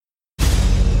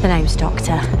The name's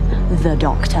Doctor. The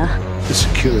Doctor. The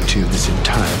security of this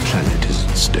entire planet is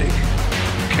at stake.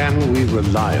 Can we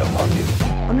rely upon you?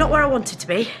 I'm not where I wanted to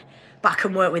be, but I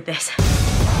can work with this.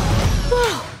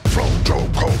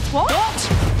 Protocol. What?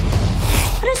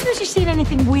 I don't suppose you've seen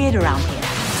anything weird around here.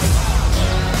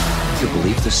 You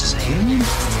believe this is alien?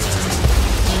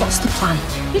 What's the plan?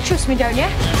 You trust me, don't you?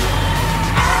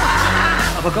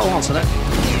 Have I got to answer that?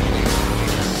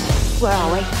 Where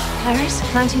are we? Paris,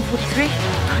 1943?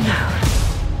 Oh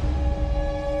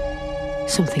no.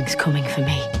 Something's coming for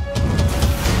me.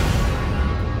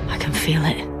 I can feel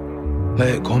it. Let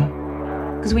it come.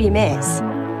 Because we're your mates.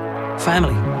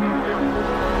 Family.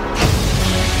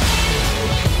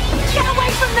 Get away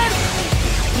from them!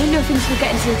 You know things will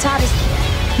get into the TARDIS.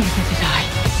 Neither did I.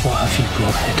 What have you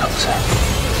brought here, Doctor?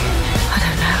 I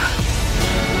don't know.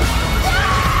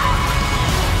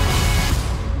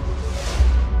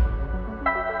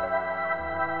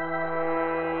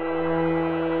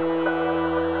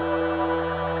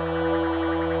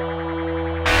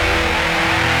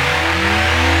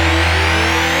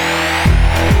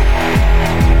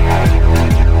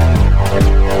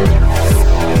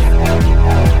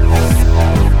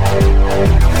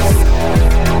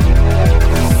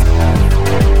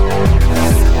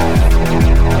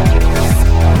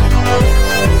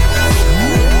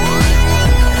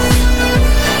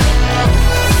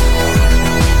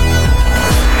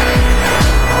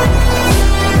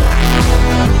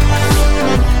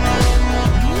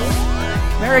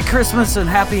 Merry Christmas and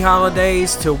happy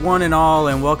holidays to one and all,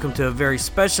 and welcome to a very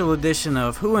special edition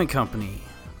of Who and Company.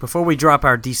 Before we drop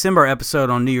our December episode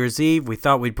on New Year's Eve, we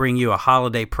thought we'd bring you a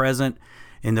holiday present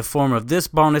in the form of this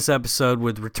bonus episode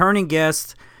with returning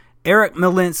guest Eric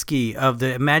Molinsky of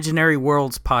the Imaginary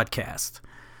Worlds podcast.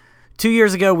 2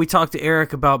 years ago, we talked to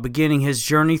Eric about beginning his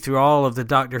journey through all of the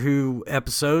Doctor Who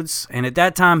episodes, and at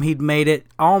that time he'd made it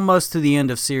almost to the end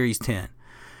of Series 10.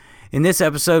 In this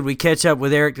episode, we catch up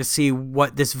with Eric to see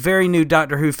what this very new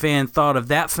Doctor Who fan thought of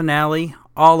that finale,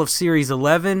 all of Series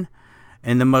 11,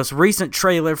 and the most recent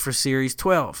trailer for Series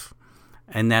 12.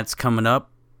 And that's coming up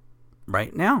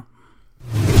right now.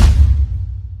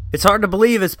 It's hard to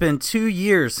believe it's been 2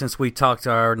 years since we talked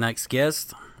to our next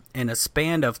guest. In a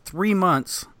span of 3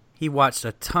 months, he watched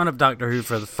a ton of Doctor Who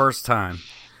for the first time.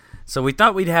 So we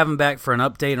thought we'd have him back for an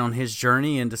update on his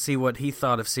journey and to see what he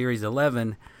thought of Series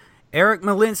 11. Eric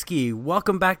Molinsky,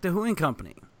 welcome back to Who and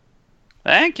Company.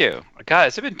 Thank you. God,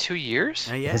 has it been 2 years?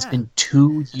 Yeah. It's been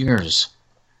 2 years.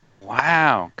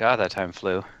 Wow. God, that time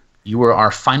flew. You were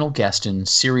our final guest in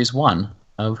Series 1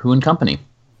 of Who and Company.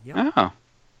 Yep. Oh.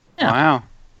 Yeah. Wow.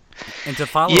 And to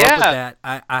follow up with that,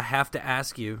 I have to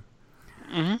ask you,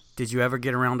 did you ever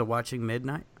get around to watching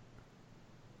Midnight?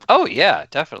 Oh, yeah,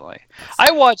 definitely.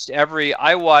 I watched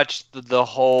the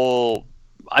whole...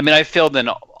 I mean, I filled in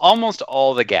almost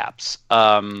all the gaps.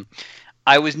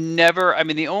 I was never... I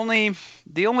mean, the only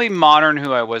modern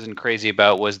Who I wasn't crazy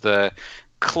about was the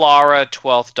Clara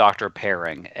 12th Doctor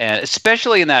pairing, and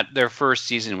especially in their first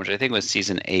season, which I think was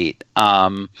season 8.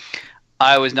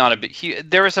 I was not a bit...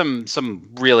 there were some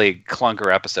really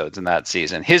clunker episodes in that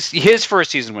season. His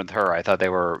first season with her, I thought they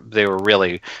were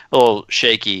really a little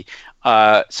shaky.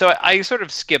 So I sort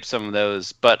of skipped some of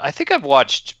those, but I think I've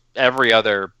watched every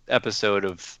other episode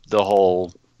of the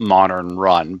whole modern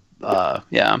run.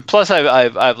 Yeah. Plus,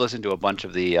 I've listened to a bunch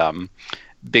of the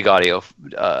Big Audio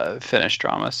Finish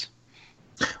dramas.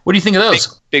 What do you think of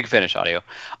those? Big Finish Audio.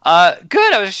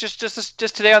 Good. I was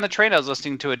just today on the train. I was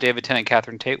listening to a David Tennant,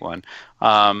 Catherine Tate one.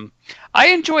 I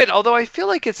enjoy it, although I feel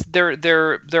like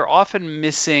they're often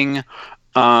missing.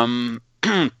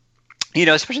 You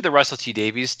know, especially the Russell T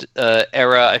Davies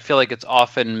era, I feel like it's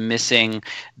often missing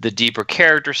the deeper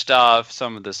character stuff,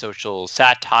 some of the social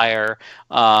satire.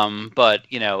 But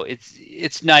you know,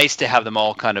 it's nice to have them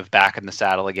all kind of back in the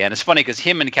saddle again. It's funny because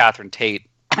him and Catherine Tate,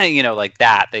 you know, like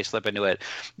that, they slip into it.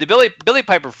 The Billie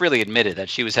Piper freely admitted that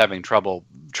she was having trouble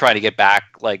trying to get back,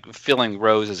 like filling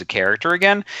Rose as a character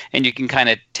again, and you can kind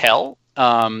of tell.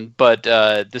 But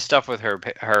the stuff with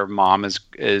her mom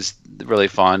is really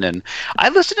fun, and I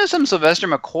listened to some Sylvester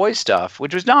McCoy stuff,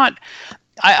 which was not.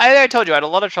 I told you I had a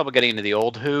lot of trouble getting into the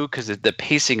old Who because the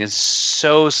pacing is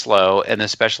so slow and the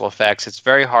special effects. It's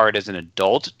very hard as an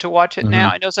adult to watch it now.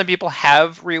 I know some people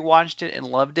have rewatched it and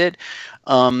loved it.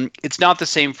 It's not the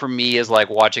same for me as like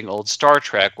watching old Star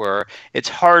Trek, where it's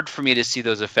hard for me to see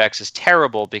those effects as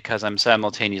terrible because I'm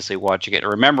simultaneously watching it, or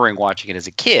remembering watching it as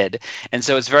a kid, and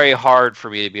so it's very hard for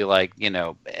me to be like,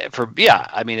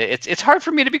 it's hard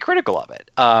for me to be critical of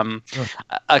it,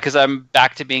 because I'm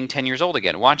back to being 10 years old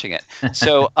again watching it.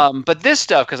 So, but this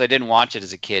stuff, because I didn't watch it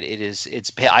as a kid,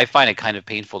 I find it kind of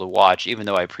painful to watch, even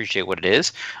though I appreciate what it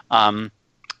is.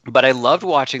 But I loved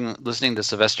listening to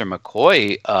Sylvester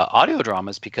McCoy audio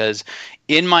dramas, because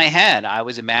in my head I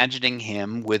was imagining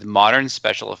him with modern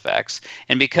special effects,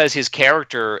 and because his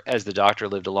character as the Doctor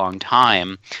lived a long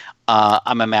time,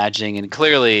 I'm imagining, and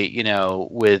clearly,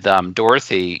 with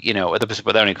Dorothy, but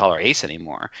I don't even call her Ace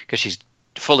anymore because she's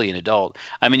fully an adult.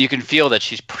 I mean, you can feel that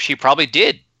she probably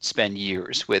did spend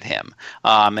years with him,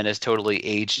 and has totally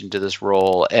aged into this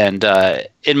role. And I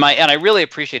really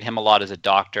appreciate him a lot as a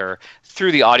Doctor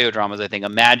through the audio dramas. I think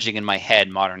imagining in my head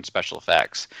modern special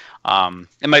effects. And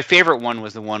my favorite one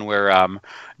was the one where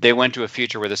they went to a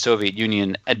future where the Soviet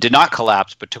Union did not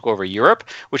collapse but took over Europe,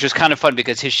 which was kind of fun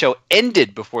because his show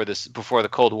ended before the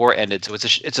Cold War ended. So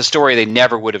it's a story they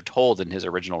never would have told in his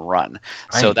original run.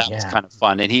 So that was kind of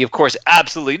fun. And he, of course,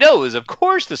 absolutely knows, of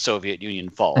course, the Soviet Union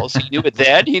falls. He knew it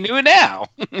then. He knew it now.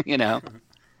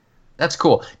 That's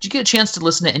cool. Did you get a chance to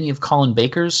listen to any of Colin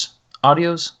Baker's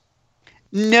audios?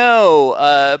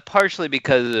 No, partially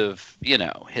because of,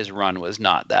 his run was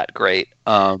not that great.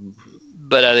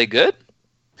 But are they good?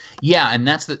 Yeah, and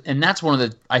that's one of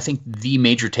the, I think, the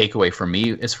major takeaway for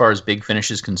me as far as Big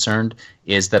Finish is concerned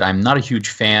is that I'm not a huge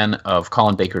fan of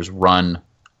Colin Baker's run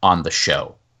on the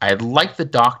show. I like the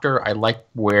Doctor. I like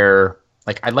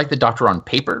the Doctor on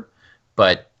paper,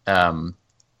 but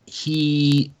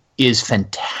he is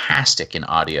fantastic in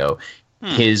audio.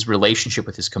 His relationship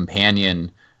with his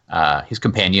companions,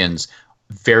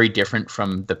 very different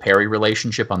from the Perry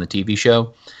relationship on the TV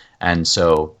show. And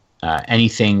so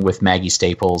anything with Maggie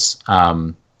Staples,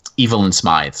 Evelyn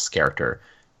Smythe's character,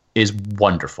 is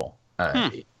wonderful.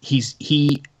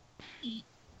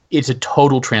 It's a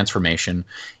total transformation.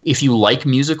 If you like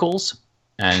musicals,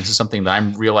 and this is something that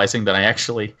I'm realizing that I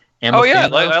actually am a fan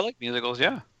of. I like musicals,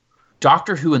 yeah.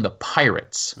 Doctor Who and the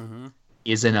Pirates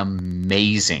is an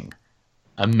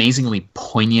amazingly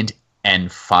poignant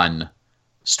and fun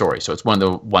story. So it's one of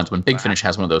the ones when Big Finish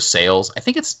has one of those sales. I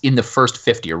think it's in the first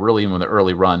 50 or really in the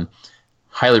early run.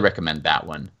 Highly recommend that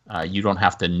one. You don't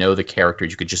have to know the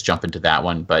characters. You could just jump into that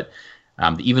one. But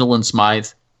the Evelyn Smythe,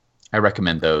 I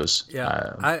recommend those.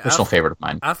 Yeah, personal favorite of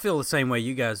mine. I feel the same way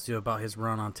you guys do about his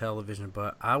run on television,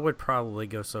 but I would probably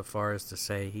go so far as to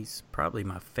say he's probably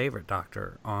my favorite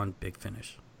Doctor on Big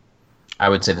Finish. I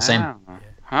would say the same.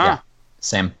 Yeah,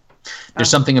 same. There's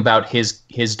something about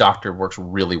his Doctor works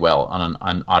really well on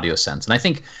an audio sense. And I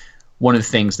think one of the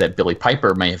things that Billie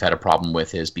Piper may have had a problem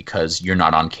with is because you're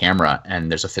not on camera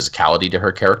and there's a physicality to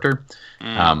her character,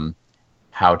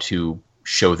 how to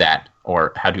show that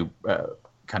or how to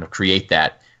kind of create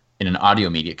that in an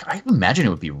audio media. I imagine it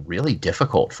would be really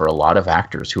difficult for a lot of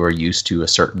actors who are used to a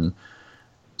certain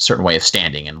way of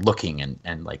standing and looking and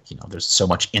there's so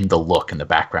much in the look in the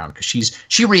background because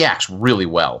she reacts really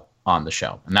well on the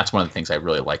show, and that's one of the things I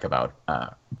really like about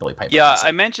Billie Piper. Yeah,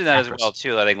 I mentioned that as well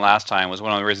too. I think last time was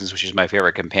one of the reasons she's my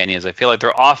favorite companion. Is I feel like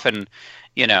they're often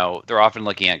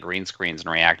looking at green screens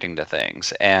and reacting to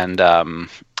things, and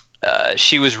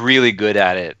she was really good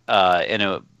at it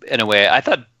in a way. I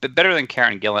thought better than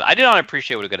Karen Gillan. I did not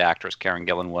appreciate what a good actress Karen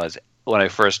Gillan was when I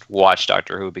first watched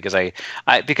Doctor Who because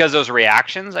because those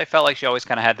reactions, I felt like she always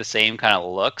kind of had the same kind of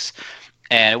looks.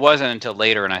 And it wasn't until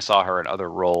later, and I saw her in other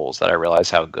roles, that I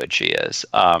realized how good she is.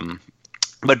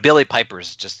 But Billie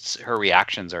Piper's her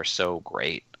reactions are so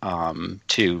great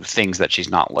to things that she's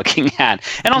not looking at.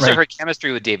 And also her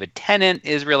chemistry with David Tennant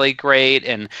is really great,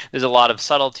 and there's a lot of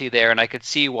subtlety there. And I could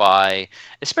see why,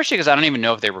 especially because I don't even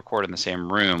know if they record in the same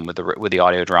room with the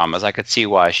audio dramas, I could see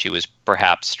why she was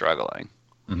perhaps struggling.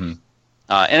 Mm-hmm.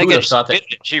 And again,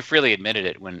 she freely admitted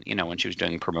it when she was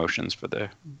doing promotions for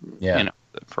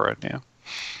for it. Yeah.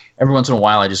 Every once in a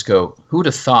while, I just go, "Who would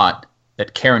have thought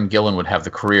that Karen Gillan would have the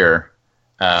career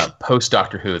post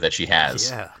Doctor Who that she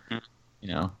has?"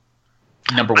 Yeah.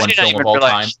 Number one film of all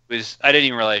time. I didn't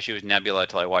even realize she was Nebula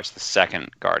until I watched the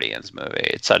second Guardians movie.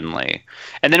 It suddenly,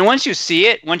 and then once you see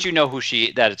it, once you know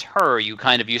that it's her, you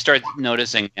start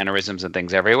noticing mannerisms and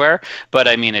things everywhere. But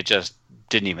I mean, it just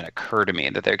didn't even occur to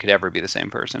me that there could ever be the same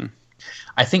person.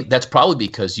 I think that's probably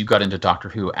because you got into Doctor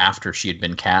Who after she had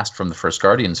been cast from the first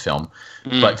Guardians film.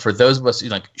 But for those of us,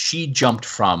 she jumped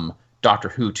from Doctor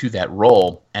Who to that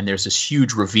role, and there's this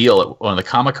huge reveal at one of the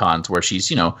Comic-Cons where she's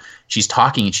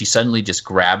talking and she suddenly just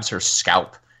grabs her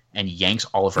scalp and yanks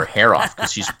all of her hair off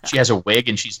because she has a wig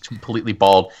and she's completely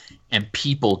bald, and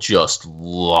people just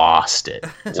lost it.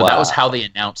 So that was how they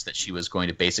announced that she was going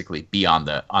to basically be in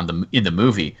the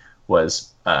movie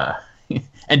was.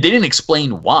 And they didn't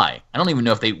explain why. I don't even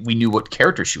know if we knew what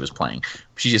character she was playing.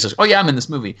 She just says, "Oh yeah, I'm in this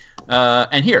movie,"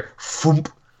 and here,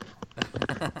 foomp.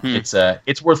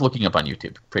 It's worth looking up on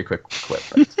YouTube. Pretty quick clip.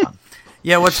 But it's fun.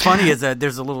 Yeah, what's funny is that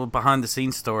there's a little behind the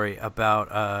scenes story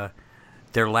about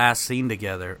their last scene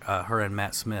together, her and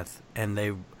Matt Smith, and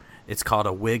it's called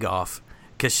a wig off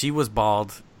because she was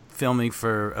bald filming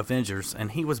for Avengers,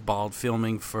 and he was bald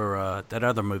filming for that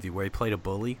other movie where he played a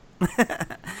bully.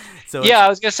 So yeah, I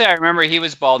was gonna say I remember he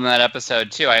was bald in that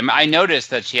episode too. I noticed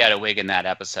that she had a wig in that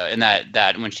episode, in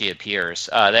that when she appears,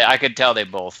 I could tell they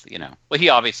both, well, he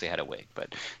obviously had a wig,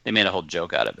 but they made a whole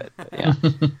joke out of it. But, yeah,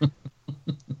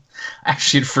 I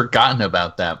actually had forgotten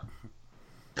about that.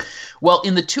 Well,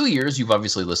 in the 2 years, you've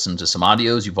obviously listened to some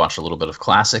audios, you've watched a little bit of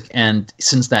classic, and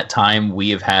since that time, we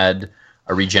have had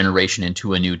a regeneration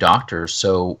into a new Doctor.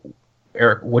 So,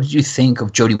 Eric, what did you think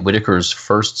of Jodie Whittaker's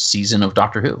first season of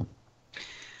Doctor Who?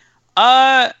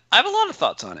 I have a lot of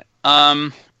thoughts on it.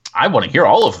 I want to hear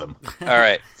all of them. All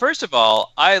right. First of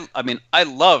all, I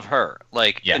love her.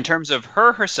 In terms of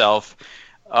her herself,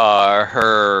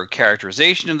 her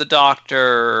characterization of the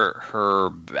Doctor,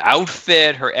 her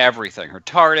outfit, her everything, her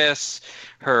TARDIS,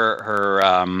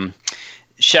 her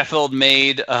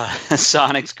Sheffield-made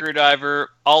sonic screwdriver,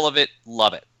 all of it,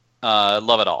 love it.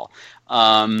 Love it all.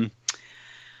 I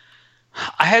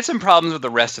had some problems with the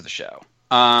rest of the show.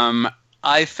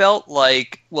 I felt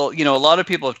like, a lot of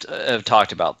people have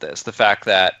talked about this, the fact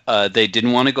that they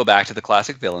didn't want to go back to the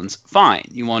classic villains. Fine.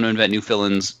 You want to invent new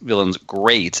villains,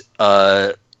 great.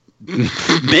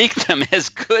 Make them as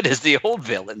good as the old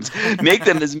villains. Make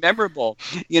them as memorable.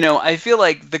 I feel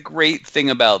like the great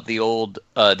thing about the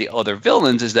other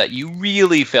villains is that you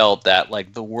really felt that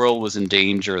the world was in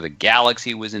danger, the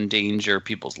galaxy was in danger,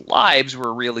 people's lives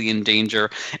were really in danger,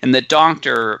 and the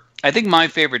Doctor. I think my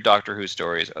favorite Doctor Who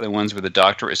stories are the ones where the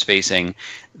Doctor is facing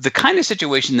the kind of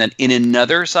situation that in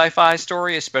another sci-fi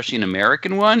story, especially an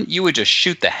American one, you would just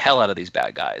shoot the hell out of these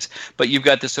bad guys. But you've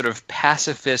got this sort of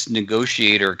pacifist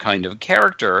negotiator kind of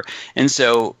character. And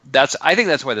so I think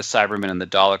that's why the Cybermen and the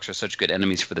Daleks are such good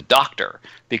enemies for the Doctor.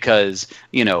 Because,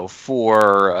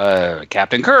 for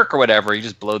Captain Kirk or whatever, you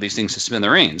just blow these things to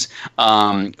smithereens.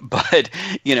 But,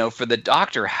 for the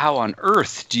Doctor, how on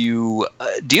earth do you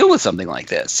deal with something like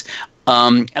this?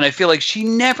 And I feel like she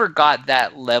never got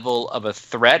that level of a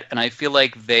threat, and I feel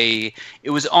like it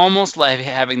was almost like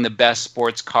having the best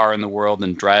sports car in the world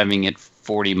and driving it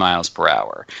 40 miles per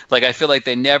hour. I feel like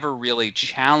they never really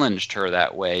challenged her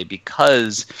that way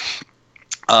because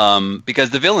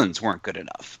the villains weren't good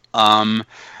enough.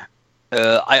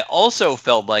 I also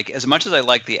felt like, as much as I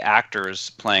like the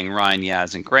actors playing Ryan,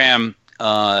 Yaz, and Graham,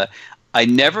 I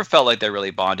never felt like they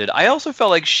really bonded. I also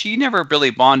felt like she never really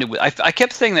bonded with. I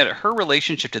kept saying that her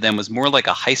relationship to them was more like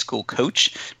a high school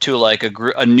coach to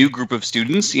a new group of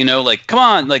students. Come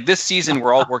on, this season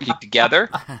we're all working together.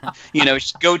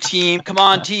 Go team, come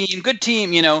on team, good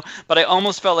team. But I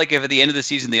almost felt like if at the end of the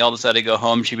season they all decided to go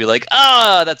home, she'd be like,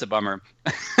 that's a bummer.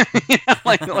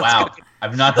 Wow.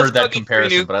 I've not heard that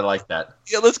comparison, but I like that.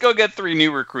 Yeah, let's go get 3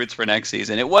 new recruits for next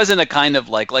season. It wasn't a kind of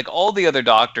like all the other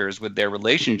Doctors with their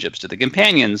relationships to the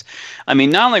companions. I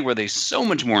mean, not only were they so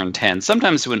much more intense,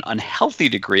 sometimes to an unhealthy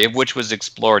degree, of which was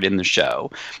explored in the show.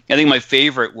 I think my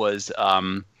favorite was,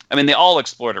 they all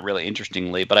explored it really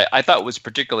interestingly, but I thought what was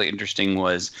particularly interesting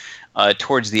was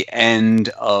towards the end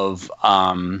of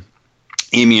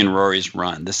Amy and Rory's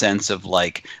run, the sense of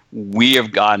we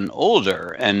have gotten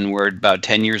older and we're about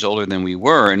 10 years older than we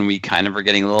were, and we kind of are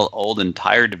getting a little old and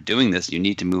tired of doing this. You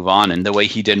need to move on. And the way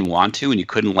he didn't want to, and you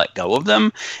couldn't let go of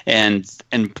them. And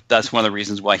that's one of the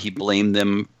reasons why he blamed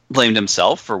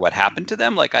himself for what happened to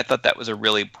them. I thought that was a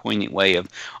really poignant way of,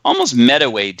 almost meta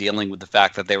way, dealing with the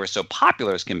fact that they were so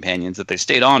popular as companions that they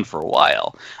stayed on for a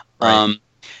while. Right.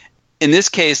 In this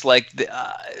case,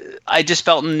 I just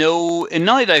felt and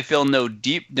not only did I feel no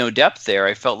depth there,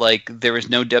 I felt like there was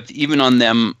no depth even on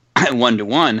them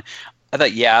 1-to-1. I thought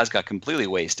Yaz got completely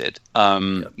wasted.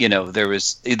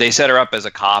 They set her up as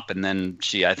a cop, and then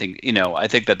I think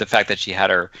that the fact that she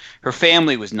had her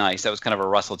family was nice. That was kind of a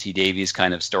Russell T Davies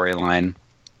kind of storyline.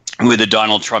 with a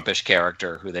Donald Trumpish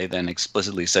character, who they then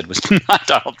explicitly said was not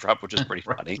Donald Trump, which is pretty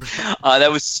funny.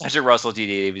 That was such a Russell T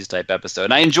Davies type episode,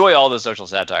 and I enjoy all the social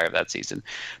satire of that season.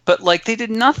 But like, they did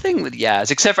nothing with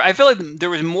Yaz, except for I feel like there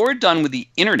was more done with the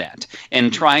internet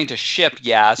and trying to ship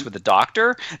Yaz with the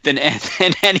Doctor than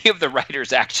any of the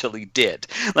writers actually did.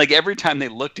 Like, every time they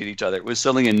looked at each other, it was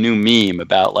selling a new meme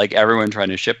about like everyone trying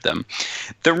to ship them.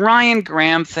 The Ryan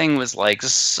Graham thing was like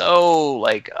so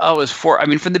like, oh, it was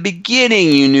from the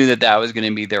beginning you knew that was going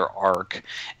to be their arc,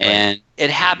 and it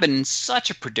happened in such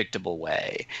a predictable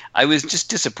way. I was just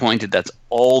disappointed that's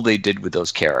all they did with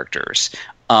those characters.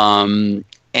 And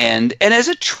as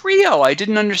a trio, I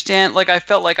didn't understand. Like, I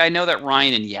felt like I know that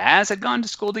Ryan and Yaz had gone to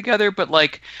school together, but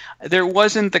like, there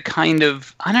wasn't the kind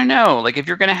of, I don't know, like, if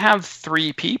you're going to have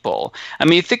three people, I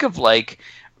mean, think of like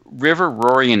River,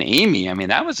 Rory, and Amy. I mean,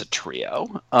 that was a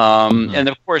trio. And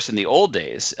of course, in the old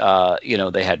days,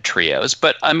 they had trios.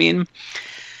 But I mean,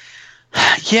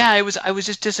 yeah, I was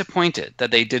just disappointed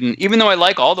that they didn't. Even though I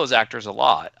like all those actors a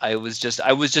lot, I was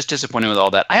just disappointed with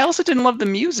all that. I also didn't love the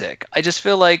music. I just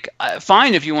feel like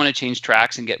fine if you want to change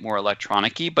tracks and get more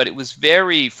electronic-y, but it was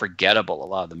very forgettable, a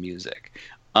lot of the music.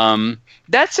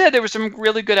 That said, there were some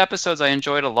really good episodes I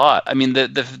enjoyed a lot. I mean, the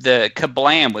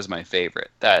Kablam was my favorite,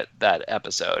 that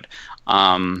episode,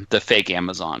 the fake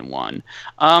Amazon one.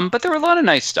 But there were a lot of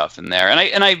nice stuff in there,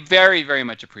 and I very, very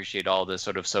much appreciate all the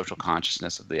sort of social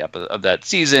consciousness of of that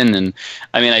season. And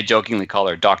I mean, I jokingly call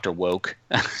her Dr. Woke,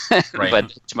 right.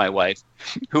 But to my wife,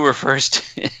 who refers to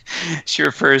the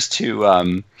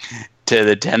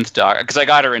 10th Doctor, because I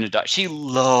got her into she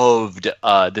loved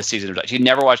this season of Doctor. She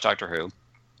never watched Doctor Who.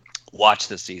 Watched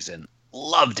this season,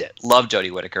 loved it, loved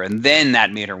Jodie Whittaker, and then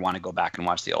that made her want to go back and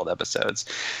watch the old episodes.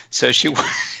 So she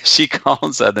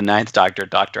calls the 9th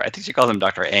Doctor. I think she calls him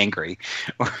Dr. Angry,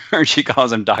 or she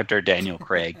calls him Dr. Daniel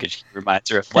Craig, because she reminds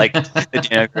her of like the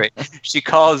Daniel Craig. She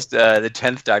calls the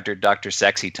 10th Doctor Dr.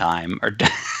 Sexy Time, or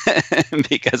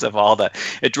because of all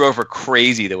it drove her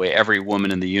crazy the way every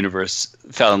woman in the universe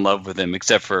fell in love with him,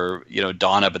 except for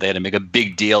Donna. But they had to make a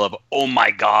big deal of, oh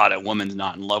my God, a woman's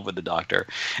not in love with the Doctor.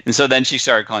 And so then she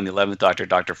started calling the 11th Doctor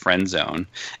Dr. Friendzone,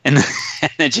 and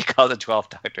then she called the 12th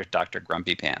Doctor Dr.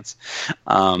 Grumpy Pants.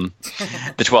 The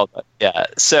 12th, yeah.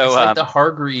 So it's like the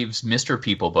Hargreaves Mr.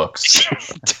 People books.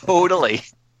 Totally.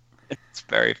 It's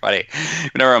very funny.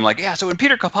 Whenever I'm like, yeah, so when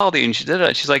Peter Capaldi, and she did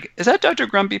it, she's like, is that Dr.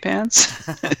 Grumpy Pants?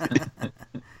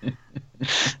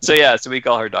 So we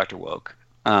call her Dr. Woke.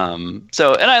 And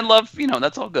I love,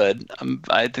 that's all good.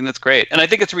 I think that's great. And I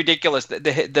think it's ridiculous that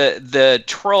the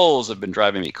trolls have been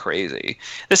driving me crazy.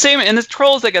 The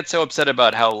trolls that get so upset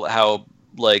about how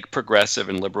like progressive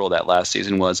and liberal that last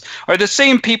season was are the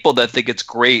same people that think it's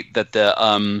great that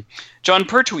the John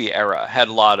Pertwee era had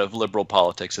a lot of liberal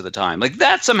politics at the time. Like,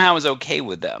 that somehow is okay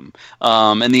with them.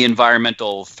 And the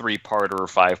environmental 3-part or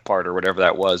 5-part or whatever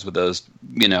that was with those,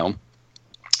 I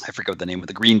forget what the name of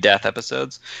the Green Death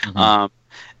episodes. Mm-hmm.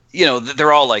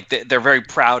 They're all like, they're very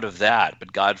proud of that,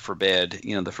 but God forbid,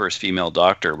 the first female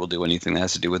Doctor will do anything that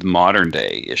has to do with modern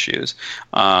day issues.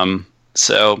 They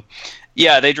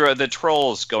drove the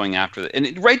trolls going after it,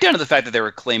 and right down to the fact that they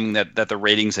were claiming that the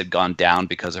ratings had gone down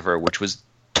because of her, which was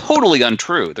totally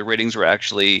untrue. The ratings were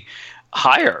actually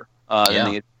higher than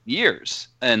they had years,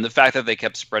 and the fact that they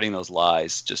kept spreading those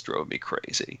lies just drove me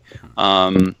crazy.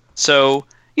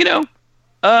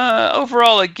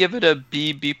 Overall, I give it a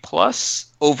B+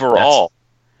 overall.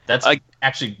 That's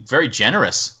actually very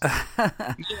generous.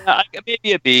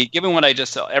 Maybe a B. Given what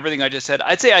everything I just said,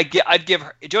 I'd say I'd give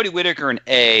Jodie Whittaker an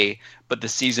A, but the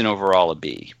season overall a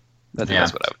B. I think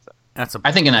that's what I would say.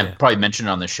 I think, and I've probably mentioned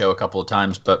it on the show a couple of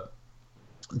times, but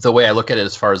the way I look at it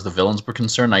as far as the villains were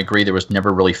concerned, I agree there was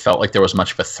never really felt like there was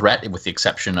much of a threat, with the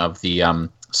exception of the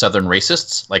Southern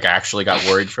racists. Like, I actually got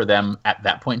worried for them at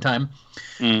that point in time.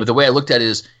 But the way I looked at it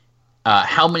is,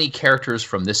 how many characters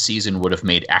from this season would have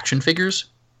made action figures?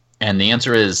 And the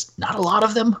answer is not a lot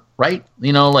of them, right?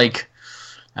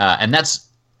 And that's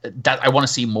that. I want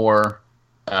to see more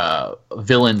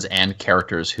villains and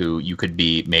characters who you could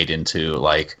be made into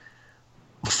like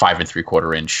 5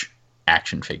 3/4 inch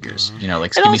action figures.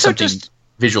 Mm-hmm. Give me something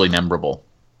visually memorable.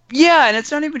 Yeah, and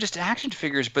it's not even just action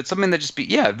figures, but something that just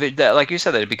that, like you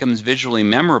said, that it becomes visually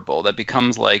memorable. That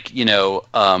becomes like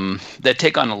that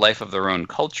take on a life of their own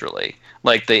culturally.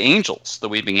 Like the Angels, the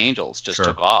Weeping Angels, just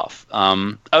took off.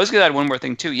 I was gonna add one more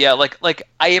thing too. Yeah, like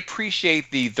I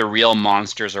appreciate the real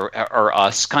monsters are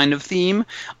us kind of theme.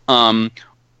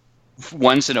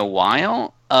 Once in a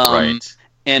while, right.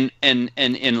 And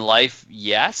in life,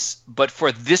 yes, but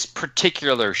for this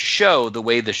particular show, the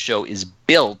way the show is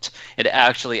built, it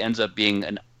actually ends up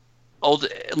being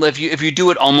if you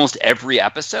do it almost every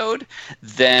episode,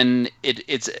 then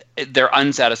they're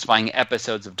unsatisfying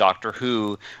episodes of Doctor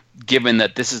Who, given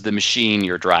that this is the machine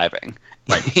you're driving.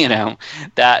 Right. You know,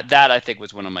 that I think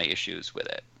was one of my issues with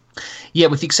it. Yeah,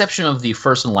 with the exception of the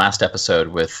first and last episode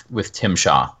with Tim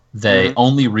Shaw, the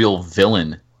only real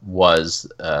villain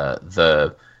was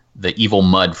the evil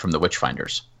Mud from the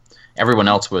Witchfinders. Everyone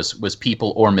else was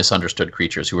people or misunderstood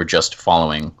creatures who were just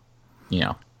following,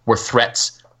 were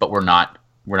threats, but we're not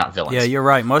villains. Yeah, you're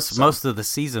right. Most of the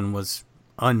season was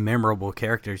unmemorable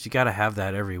characters. You got to have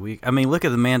that every week. I mean, look at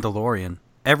The Mandalorian.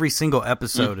 Every single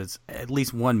episode is at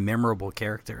least one memorable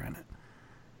character in it.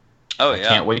 Oh yeah! I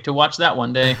can't wait to watch that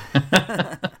one day.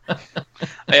 I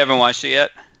haven't watched it yet.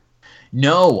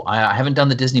 No, I haven't done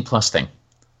the Disney Plus thing.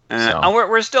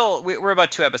 We're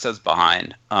about 2 episodes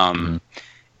behind.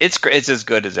 It's as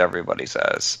good as everybody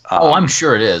says. I'm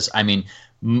sure it is. I mean,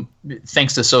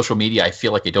 thanks to social media, I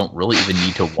feel like I don't really even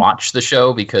need to watch the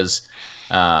show because,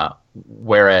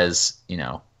 whereas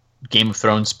Game of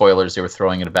Thrones spoilers, they were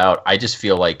throwing it about. I just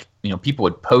feel like people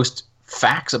would post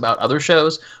facts about other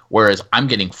shows, whereas I'm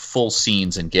getting full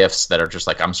scenes and GIFs that are just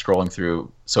like I'm scrolling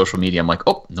through social media. I'm like,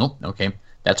 oh nope, okay,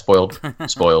 that's spoiled.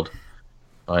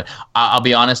 But I'll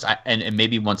be honest, and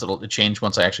maybe once it'll change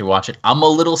once I actually watch it. I'm a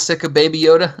little sick of Baby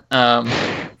Yoda.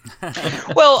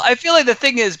 Well, I feel like the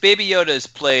thing is, Baby Yoda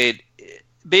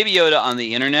on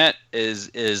the internet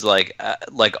is like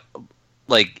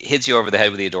hits you over the head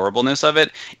with the adorableness of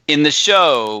it. In the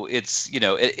show, it's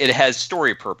it has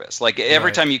story purpose. Like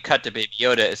every time you cut to Baby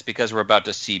Yoda, it's because we're about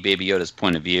to see Baby Yoda's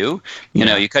point of view.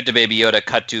 You cut to Baby Yoda,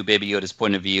 cut to Baby Yoda's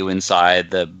point of view inside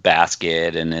the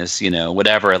basket, and this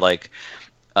whatever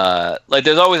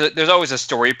there's always a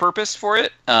story purpose for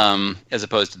it, as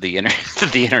opposed to the internet.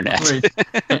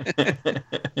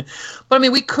 But I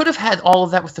mean, we could have had all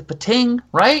of that with the Pating,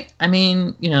 right? I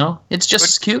mean, it's just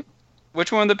as cute.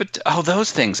 Which one?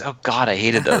 Those things. Oh God, I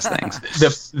hated those things.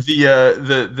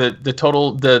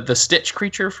 the Stitch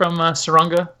creature from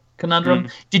Saranga Conundrum.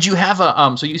 Did you have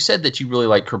a so you said that you really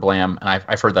like Kerblam, and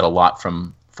I've heard that a lot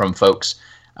from folks.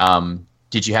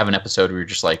 Did you have an episode where you're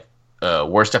just like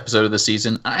worst episode of the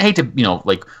season? I hate to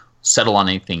settle on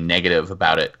anything negative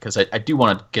about it because I do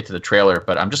want to get to the trailer,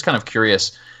 but I'm just kind of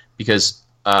curious because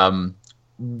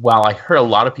while I heard a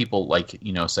lot of people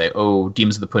say, oh,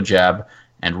 Demons of the Punjab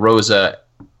and Rosa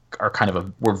are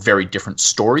were very different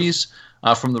stories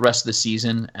from the rest of the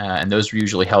season, and those were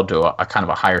usually held to a kind of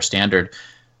a higher standard.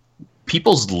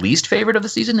 People's least favorite of the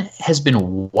season has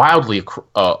been wildly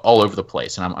all over the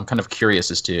place, and I'm kind of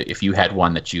curious as to if you had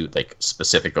one that you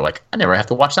specific or I never have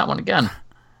to watch that one again.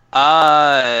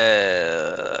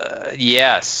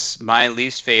 Yes, my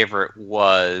least favorite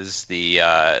was the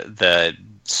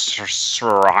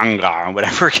Saranga,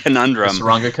 whatever conundrum. The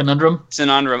Saranga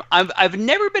conundrum. I've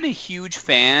never been a huge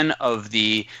fan of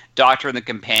the Doctor and the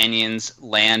companions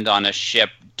land on a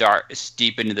ship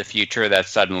deep into the future that's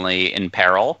suddenly in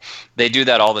peril. They do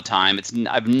that all the time.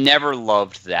 I've never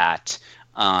loved that.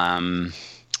 I've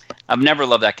never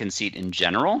loved that conceit in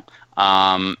general.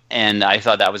 And I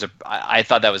thought that was I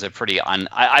thought that was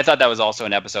also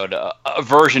an episode, a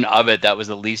version of it that was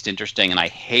the least interesting, and I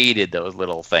hated those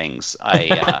little things.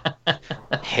 I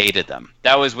hated them.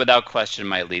 That was without question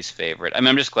my least favorite. I mean,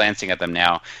 I'm just glancing at them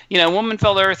now. Woman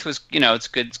Fell Earth was, it's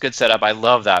good setup. I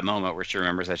love that moment where she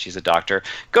remembers that she's a doctor.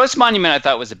 Ghost Monument I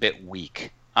thought was a bit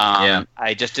weak.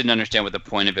 I just didn't understand what the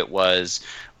point of it was.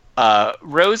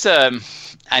 Rosa,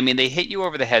 I mean, they hit you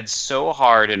over the head so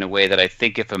hard in a way that I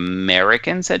think if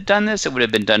Americans had done this, it would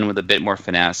have been done with a bit more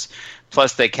finesse.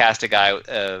 Plus, they cast a guy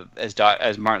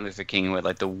as Martin Luther King with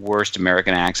the worst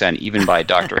American accent, even by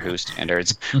Doctor Who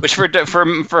standards. Which for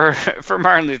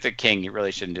Martin Luther King, you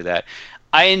really shouldn't do that.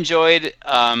 I enjoyed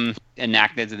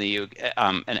arachnids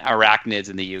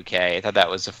in the UK. I thought that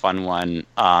was a fun one.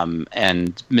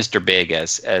 And Mr. Big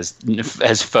as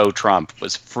faux Trump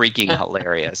was freaking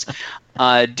hilarious.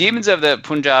 Demons of the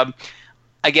Punjab.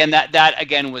 Again, that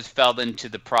again was fell into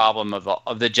the problem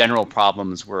of the general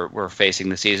problems we're facing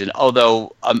this season.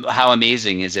 Although, how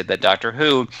amazing is it that Doctor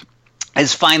Who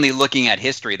is finally looking at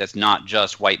history that's not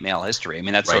just white male history. I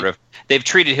mean, that's right. They've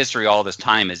treated history all this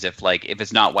time as if if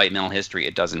it's not white male history,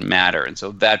 it doesn't matter. And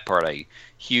so that part I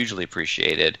hugely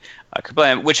appreciated.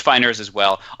 Witchfinders as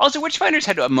well. Also, Witchfinders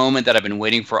had a moment that I've been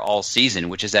waiting for all season,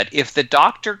 which is that if the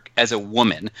Doctor, as a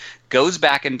woman, goes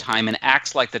back in time and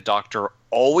acts like the Doctor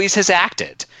always has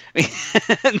acted. I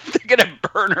mean, they're gonna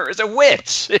burn her as a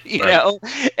witch, you know,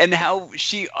 and how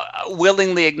she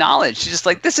willingly acknowledged. She's just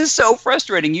like, this is so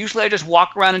frustrating. Usually I just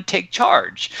walk around and take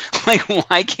charge. Like,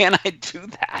 why can't I do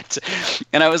that?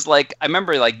 And I was like, I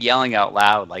remember like yelling out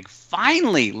loud, like,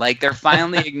 finally, like they're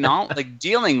finally like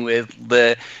dealing with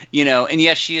the, you know, and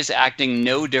yet she is acting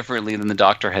no differently than the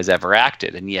Doctor has ever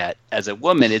acted. And yet as a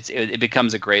woman, it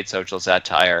becomes a great social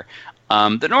satire.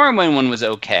 The Norman one was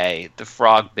okay. The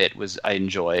frog bit I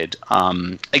enjoyed.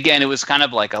 Again, it was kind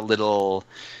of like a little.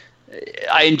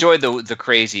 I enjoyed the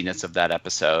craziness of that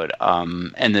episode,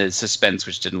 and the suspense,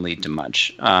 which didn't lead to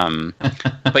much.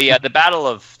 But yeah, the battle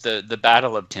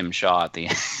of Tim Shaw at the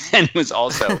end was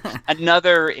also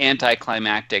another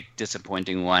anticlimactic,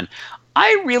 disappointing one.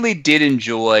 I really did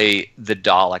enjoy the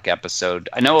Dalek episode.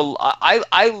 I know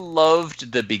I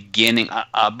loved the beginning.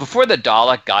 Before the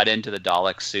Dalek got into the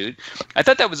Dalek suit, I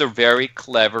thought that was a very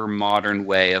clever modern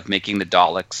way of making the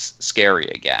Daleks scary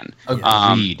again.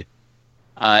 Agreed.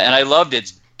 And I loved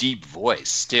its deep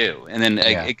voice too. And then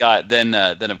it got then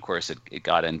of course it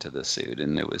got into the suit,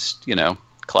 and it was, you know,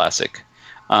 classic.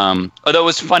 Although it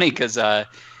was funny because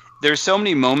there's so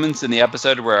many moments in the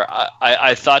episode where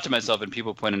I thought to myself, and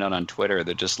people pointed out on Twitter,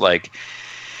 that just like,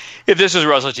 if this was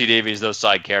Russell T Davies, those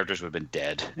side characters would have been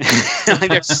dead.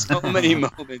 Like, there's so many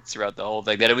moments throughout the whole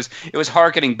thing that it was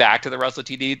hearkening back to the Russell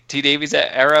T Davies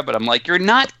era, but I'm like, you're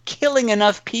not killing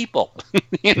enough people,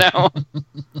 you know.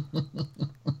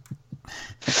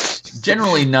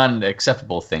 Generally not an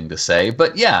acceptable thing to say,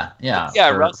 but yeah.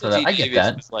 Russell T.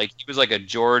 Davies was like a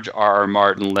George R. R.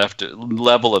 Martin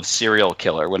level of serial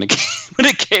killer when it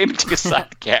came to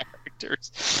side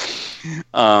characters.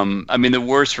 I mean, the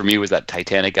worst for me was that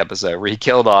Titanic episode where he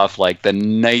killed off like the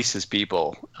nicest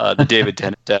people, the David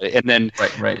Tennant, and then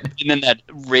and then that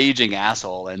raging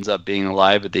asshole ends up being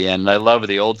alive at the end. And I love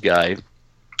the old guy.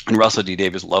 And Russell D.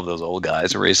 Davies loved those old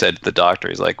guys, where he said to the Doctor,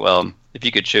 he's like, well, if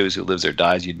you could choose who lives or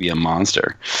dies, you'd be a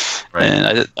monster. Right.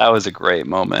 And that was a great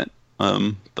moment.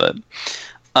 But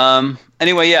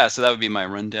anyway, yeah, so that would be my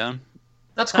rundown.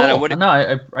 That's cool.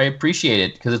 I appreciate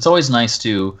it, because it's always nice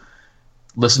to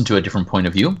listen to a different point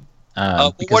of view.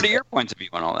 What are your points of view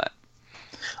on all that?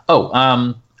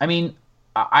 I mean,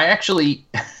 I actually...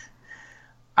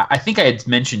 I think I had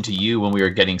mentioned to you when we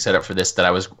were getting set up for this that I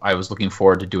was looking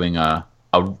forward to doing a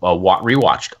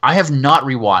rewatch. I have not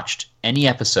rewatched any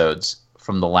episodes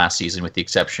from the last season, with the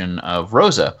exception of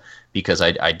Rosa, because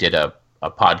I did a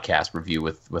podcast review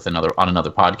with another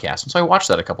podcast, and so I watched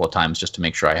that a couple of times just to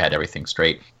make sure I had everything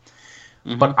straight.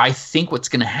 Mm-hmm. But I think what's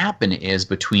going to happen is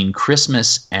between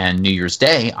Christmas and New Year's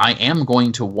Day, I am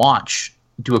going to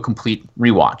do a complete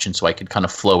rewatch, and so I could kind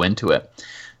of flow into it.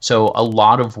 So a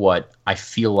lot of what I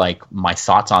feel like my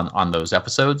thoughts on those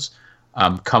episodes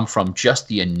come from just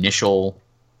the initial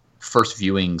first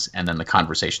viewings and then the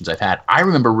conversations I've had. I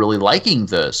remember really liking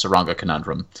the Saranga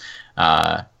Conundrum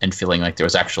and feeling like there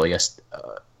was actually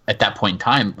at that point in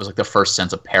time, it was like the first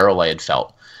sense of peril I had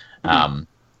felt. Mm-hmm.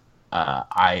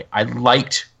 I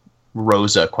liked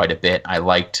Rosa quite a bit. I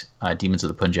liked Demons of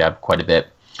the Punjab quite a bit.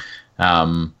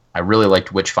 I really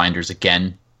liked Witchfinders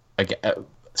again,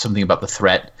 something about the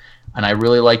threat, and I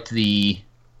really liked the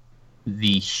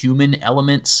human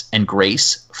elements and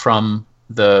grace from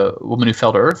the Woman Who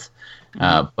Fell to Earth.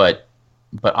 But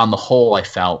on the whole, I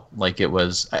felt like it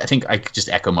was, I think I could just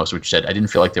echo most of what you said. I didn't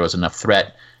feel like there was enough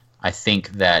threat. I think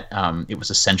that it was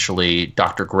essentially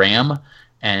Dr. Graham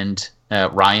and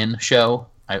Ryan show.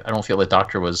 I don't feel that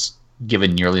Doctor was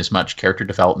given nearly as much character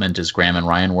development as Graham and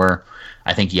Ryan were.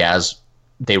 I think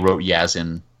they wrote Yaz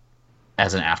in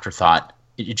as an afterthought.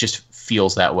 It just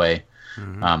feels that way.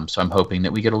 Mm-hmm. So I'm hoping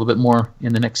that we get a little bit more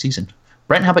in the next season.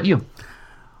 Brent, how about you?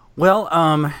 Well,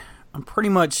 I pretty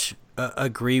much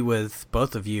agree with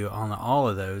both of you on all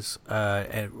of those.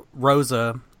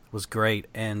 Rosa was great,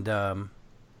 and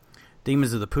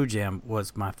Demons of the Punjab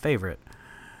was my favorite.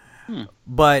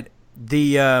 But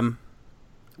the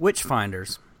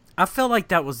Witchfinders, I felt like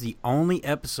that was the only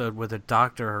episode where the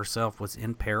Doctor herself was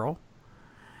in peril.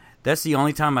 That's the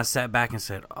only time I sat back and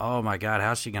said, "Oh my God,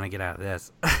 how's she gonna get out of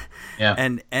this?" Yeah,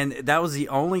 and that was the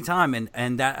only time,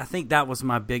 and that, I think that was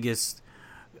my biggest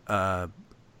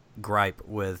gripe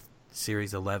with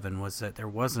Series 11, was that there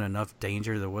wasn't enough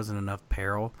danger, there wasn't enough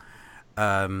peril.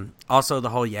 Also, the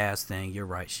whole Yaz thing. You're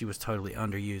right, she was totally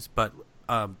underused. But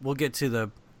we'll get to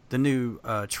the new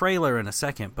trailer in a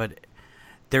second. But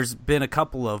there's been a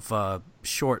couple of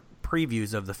short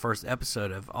previews of the first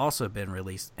episode have also been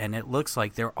released, and it looks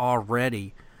like they're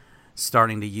already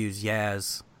starting to use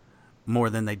Yaz more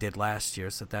than they did last year,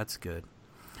 so that's good.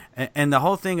 And the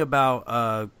whole thing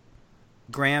about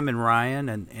Graham and Ryan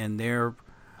and their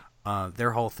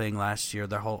their whole thing last year,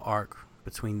 their whole arc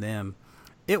between them.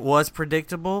 It was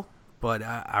predictable, but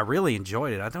I really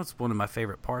enjoyed it. I think it's one of my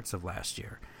favorite parts of last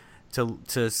year,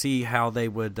 to see how they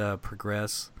would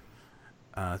progress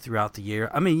throughout the year.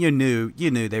 I mean, you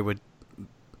knew they would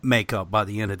make up by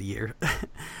the end of the year,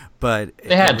 but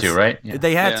they had to, right? Yeah.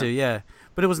 They had to, yeah.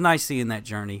 But it was nice seeing that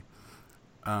journey.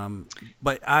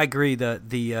 But I agree that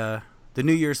the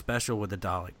New Year's special with the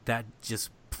Dalek, that just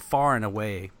far and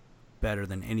away better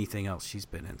than anything else she's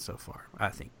been in so far, I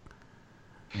think.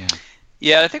 Yeah.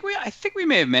 Yeah, I think we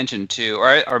may have mentioned too,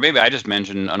 or maybe I just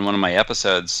mentioned on one of my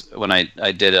episodes when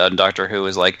I did on Doctor Who,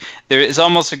 is like there is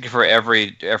almost like for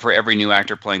every new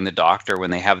actor playing the Doctor, when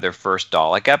they have their first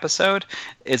Dalek episode,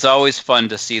 it's always fun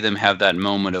to see them have that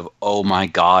moment of, oh my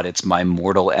God, it's my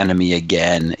mortal enemy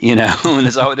again, you know. And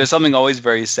there's something always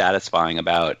very satisfying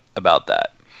about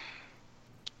that.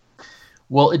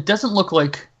 Well, it doesn't look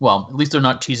like, well, at least they're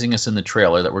not teasing us in the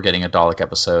trailer that we're getting a Dalek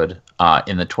episode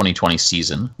in the 2020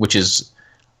 season, which is,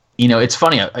 you know, it's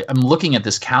funny. I'm looking at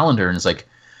this calendar and it's like,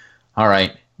 all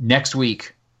right, next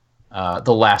week,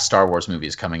 the last Star Wars movie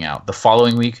is coming out. The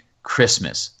following week,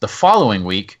 Christmas. The following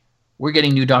week, we're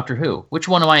getting new Doctor Who. Which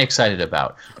one am I excited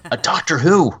about? A Doctor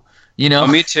Who, you know? Oh,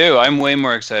 me too. I'm way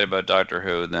more excited about Doctor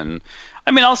Who than,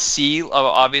 I mean, I'll see,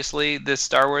 obviously, this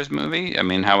Star Wars movie. I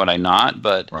mean, how would I not?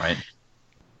 But right.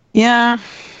 Yeah,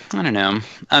 I don't know.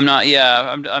 I'm not. Yeah,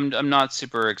 I'm not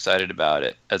super excited about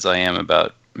it as I am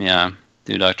about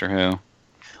new Doctor Who.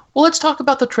 Well, let's talk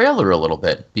about the trailer a little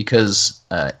bit because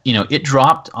you know, it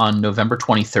dropped on November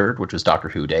 23rd, which was Doctor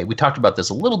Who Day. We talked about this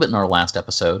a little bit in our last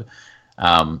episode.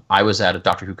 I was at a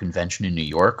Doctor Who convention in New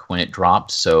York when it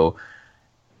dropped, so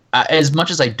as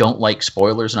much as I don't like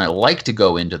spoilers, and I like to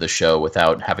go into the show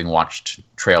without having watched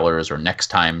trailers or next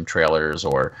time trailers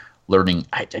or learning,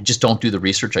 I just don't do the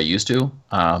research I used to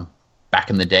back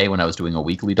in the day when I was doing a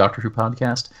weekly Doctor Who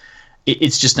podcast.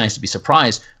 It's just nice to be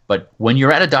surprised. But when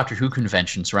you're at a Doctor Who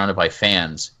convention surrounded by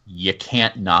fans, you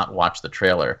can't not watch the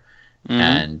trailer. Mm-hmm.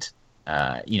 And,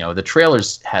 you know, the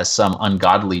trailers has some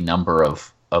ungodly number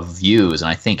of views, and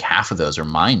I think half of those are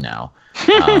mine now.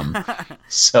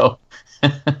 So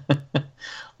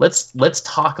let's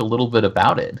talk a little bit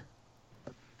about it.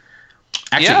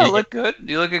 Actually, yeah, you look good.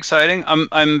 You look exciting.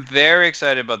 I'm very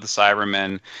excited about the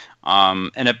Cybermen,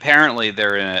 and apparently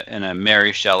they're in a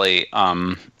Mary Shelley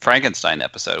Frankenstein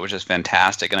episode, which is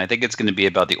fantastic. And I think it's going to be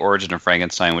about the origin of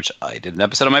Frankenstein, which I did an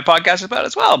episode of my podcast about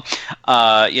as well.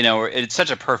 You know, it's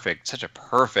such a perfect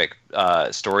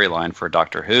storyline for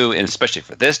Doctor Who, and especially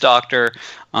for this Doctor.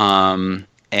 And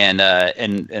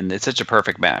it's such a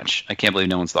perfect match. I can't believe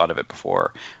no one's thought of it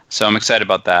before. So I'm excited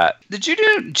about that. The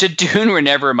Judoon were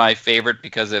never my favorite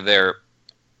because of their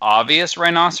obvious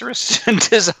rhinoceros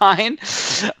design.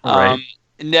 Right.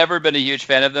 Never been a huge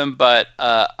fan of them, but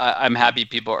I'm happy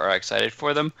people are excited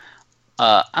for them.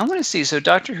 I want to see. So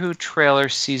Doctor Who trailer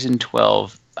season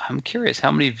 12. I'm curious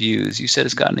how many views. You said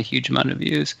it's gotten a huge amount of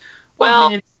views.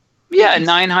 Well, yeah,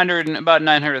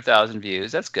 900,000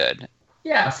 views. That's good.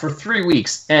 Yeah, for 3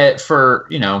 weeks, for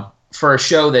a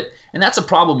show that, and that's a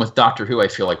problem with Doctor Who. I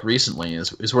feel like recently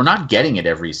is we're not getting it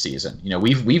every season. You know,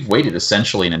 we've waited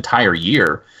essentially an entire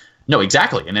year. No,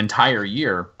 exactly, an entire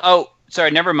year. Oh,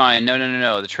 sorry, never mind.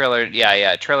 No. The trailer,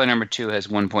 trailer number 2 has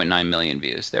 1.9 million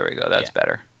views. There we go. That's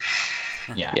better.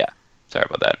 Yeah. Yeah. Sorry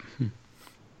about that.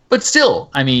 But still,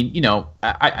 I mean, you know,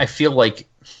 I feel like,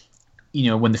 you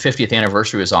know, when the 50th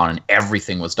anniversary was on and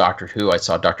everything was Doctor Who, I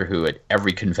saw Doctor Who at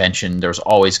every convention. There's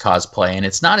always cosplay, and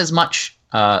it's not as much,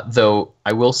 though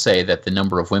I will say that the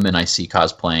number of women I see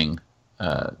cosplaying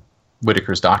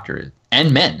Whittaker's Doctor,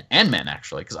 and men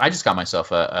actually, because I just got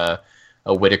myself a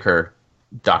Whittaker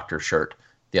Doctor shirt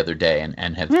the other day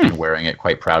and have been wearing it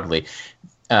quite proudly.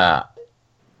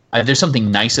 There's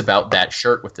something nice about that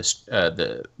shirt with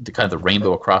the kind of the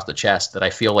rainbow across the chest that I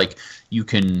feel like you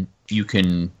can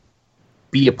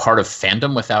be a part of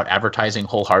fandom without advertising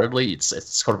wholeheartedly. It's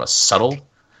sort of a subtle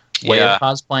way of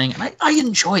cosplaying, and I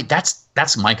enjoy.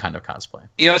 That's my kind of cosplay.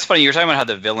 You know, it's funny. You're talking about how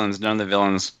none of the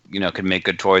villains, you know, could make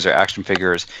good toys or action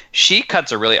figures. She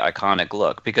cuts a really iconic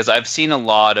look, because I've seen a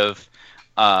lot of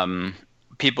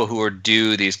people who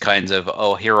do these kinds of,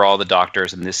 here are all the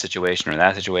doctors in this situation or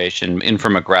that situation, in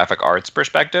from a graphic arts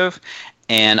perspective.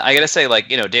 And I got to say, like,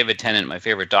 you know, David Tennant, my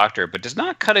favorite Doctor, but does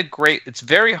not cut a great... It's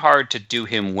very hard to do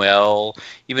him well.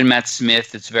 Even Matt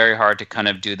Smith, it's very hard to kind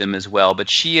of do them as well. But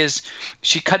she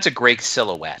cuts a great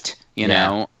silhouette, you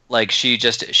know? Like she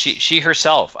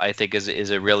herself, I think, is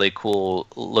a really cool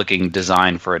looking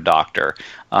design for a doctor.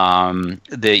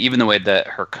 Even the way that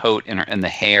her coat and the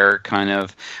hair kind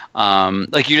of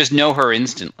like you just know her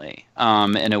instantly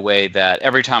in a way that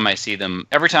every time I see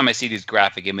these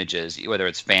graphic images, whether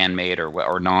it's fan made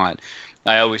or not,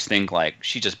 I always think like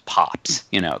she just pops,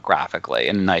 graphically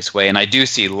in a nice way. And I do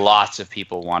see lots of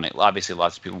people want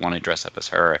to dress up as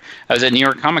her. I was at New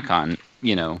York Comic Con.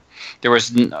 There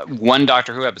was one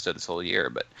Doctor Who episode this whole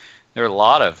year, but there were a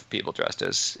lot of people dressed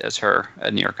as her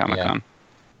at New York Comic Con.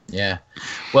 Yeah.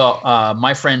 Well,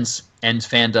 my friends and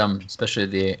fandom, especially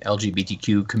the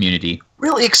LGBTQ community,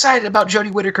 really excited about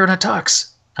Jodie Whittaker in a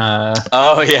tux.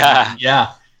 Oh yeah.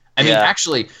 Yeah. I mean,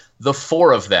 actually, the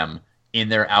four of them in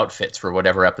their outfits for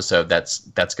whatever episode that's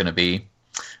going to be,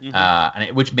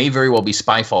 which may very well be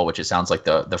Spyfall, which it sounds like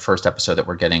the first episode that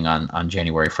we're getting on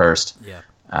January 1st. Yeah.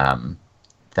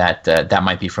 That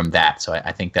might be from that. So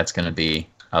I think that's going to be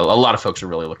a lot of folks are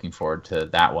really looking forward to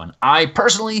that one. I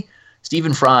personally,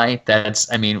 Stephen Fry,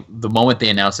 the moment they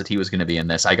announced that he was going to be in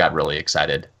this, I got really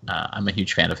excited. I'm a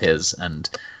huge fan of his, and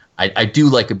I do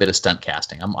like a bit of stunt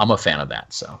casting. I'm a fan of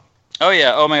that. So. Oh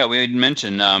yeah! Oh my God! We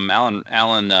mentioned Alan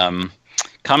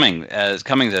Cummings as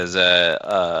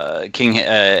King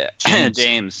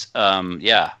James.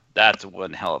 Yeah, that's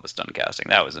one hell of a stunt casting.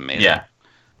 That was amazing.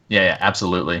 Yeah,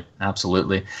 absolutely. Now,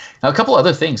 a couple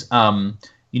other things. We're going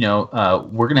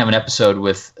to have an episode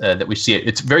with that we see.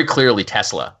 It's very clearly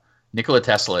Tesla. Nikola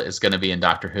Tesla is going to be in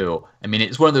Doctor Who. I mean,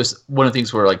 it's one of the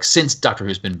things where, like, since Doctor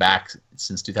Who's been back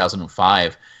since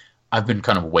 2005, I've been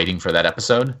kind of waiting for that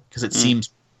episode because it seems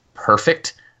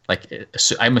perfect. Like,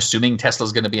 I'm assuming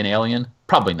Tesla's going to be an alien.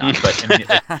 Probably not, but I mean,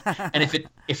 and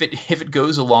if it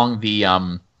goes along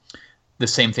the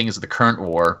same thing as the current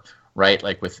war, right?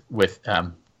 Like with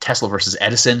Tesla versus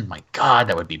Edison. My God,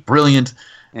 that would be brilliant.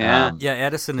 Yeah,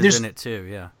 Edison is in it too.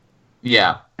 Yeah.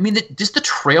 Yeah, I mean, just the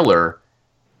trailer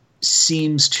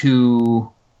seems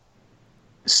to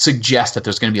suggest that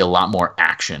there's going to be a lot more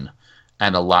action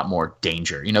and a lot more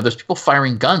danger. There's people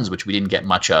firing guns, which we didn't get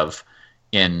much of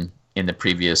in the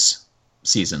previous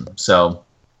season. So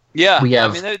yeah, we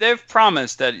have. I mean, they've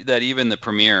promised that even the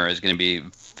premiere is going to be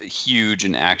huge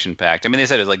and action packed. I mean, they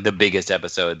said it was like the biggest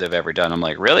episode they've ever done. I'm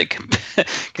like, really?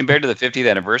 Compared to the 50th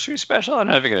anniversary special, I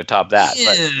don't know if you're going to top that.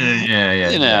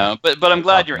 Yeah. But I'm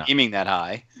glad you're aiming that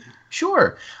high.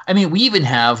 Sure. I mean, we even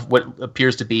have what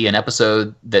appears to be an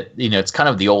episode that, it's kind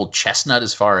of the old chestnut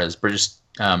as far as British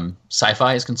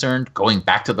sci-fi is concerned, going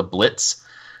back to the Blitz.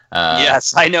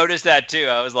 Yes, I noticed that too.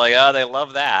 I was like, oh, they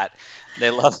love that. They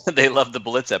love the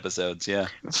Blitz episodes, yeah.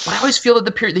 But I always feel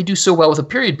that they do so well with the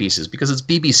period pieces because it's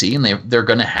BBC and they're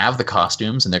going to have the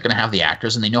costumes and they're going to have the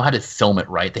actors and they know how to film it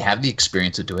right. They have the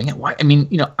experience of doing it. Why? I mean,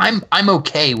 I'm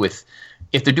okay with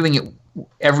if they're doing it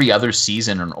every other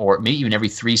season or maybe even every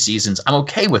 3 seasons. I'm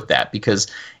okay with that because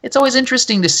it's always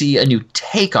interesting to see a new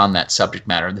take on that subject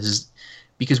matter. This is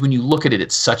because when you look at it,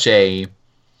 it's such a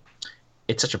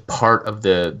part of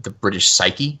the British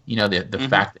psyche, the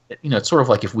fact that, it's sort of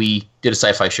like if we did a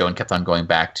sci-fi show and kept on going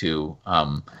back to,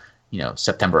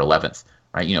 September 11th,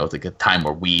 right? Like a time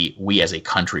where we as a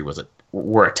country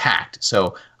were attacked.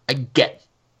 So I get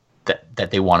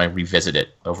that they want to revisit it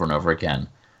over and over again.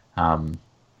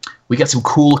 We got some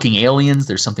cool looking aliens.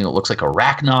 There's something that looks like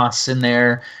Arachnos in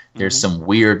there. There's some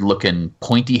weird looking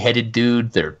pointy headed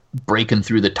dude. They're breaking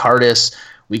through the TARDIS.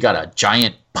 We got a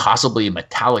giant, possibly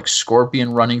metallic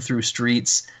scorpion running through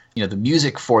streets. The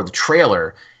music for the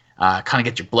trailer kind of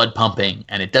gets your blood pumping,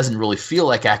 and it doesn't really feel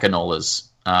like Akinola's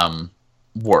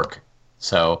work.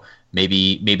 So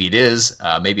maybe it is.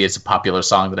 Maybe it's a popular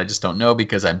song that I just don't know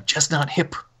because I'm just not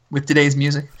hip with today's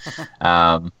music.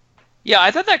 Yeah,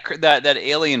 I thought that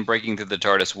alien breaking through the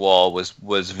TARDIS wall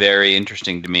was very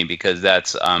interesting to me because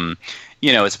that's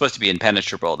it's supposed to be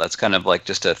impenetrable. That's kind of like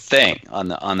just a thing on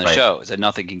the right. show is that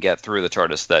nothing can get through the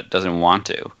TARDIS that doesn't want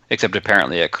to, except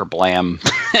apparently a kerblam.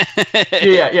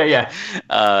 Yeah.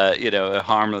 A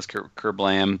harmless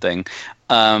kerblam thing.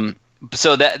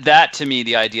 So that to me,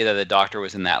 the idea that the Doctor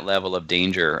was in that level of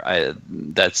danger,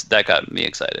 that got me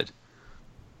excited.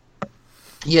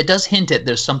 Yeah, it does hint at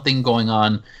there's something going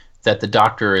on that the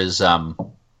Doctor is that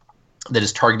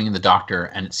is targeting the Doctor,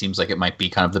 and it seems like it might be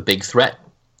kind of the big threat,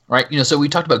 right? So we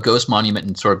talked about Ghost Monument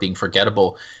and sort of being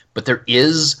forgettable, but there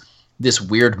is this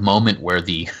weird moment where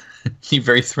the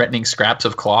very threatening scraps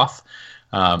of cloth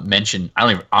mentioned.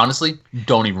 I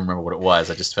don't even remember what it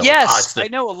was. I just felt I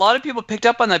know a lot of people picked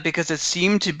up on that because it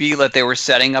seemed to be like they were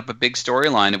setting up a big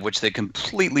storyline of which they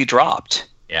completely dropped.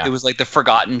 It was like the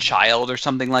forgotten child or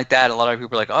something like that. A lot of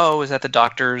people were like, "Oh, is that the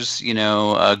Doctor's,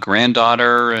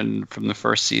 granddaughter?" And from the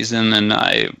first season, and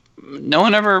no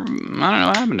one ever. I don't know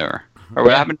what happened to her, or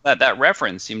what happened. That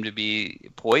reference seemed to be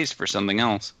poised for something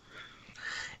else.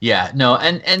 Yeah, no,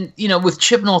 and with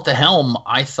Chibnall at the helm,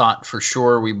 I thought for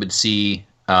sure we would see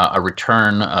a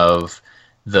return of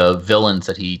the villains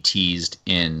that he teased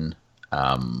in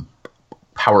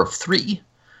Power of Three,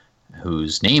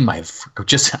 whose name I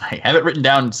have it written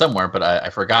down somewhere, but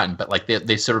I've forgotten. But like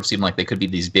they sort of seem like they could be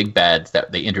these big bads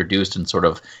that they introduced and sort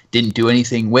of didn't do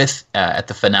anything with at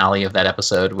the finale of that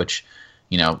episode, which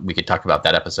we could talk about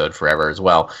that episode forever as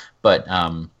well. But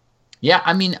I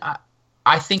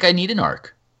think I need an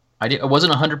arc. I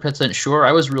wasn't 100% sure.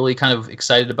 I was really kind of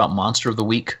excited about Monster of the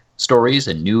Week stories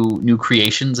and new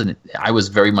creations, and I was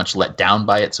very much let down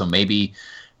by it. So maybe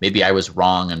I was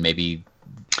wrong, and maybe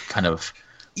kind of.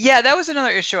 Yeah, that was another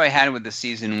issue I had with the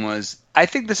season. Was I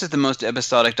think this is the most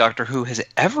episodic Doctor Who has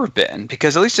ever been,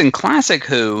 because at least in classic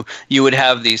Who, you would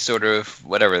have these sort of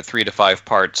 3 to 5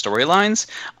 part storylines.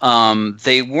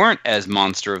 They weren't as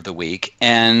Monster of the Week,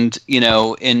 and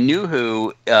in New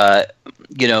Who.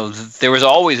 There was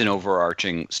always an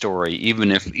overarching story,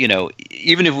 even if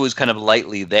it was kind of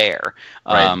lightly there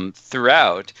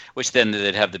throughout. Which then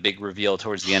they'd have the big reveal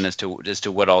towards the end as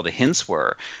to what all the hints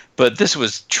were. But this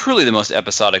was truly the most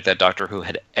episodic that Doctor Who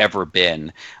had ever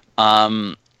been.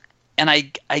 And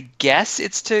I guess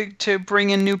it's to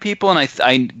bring in new people, and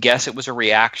I guess it was a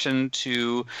reaction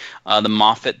to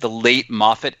the late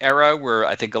Moffat era, where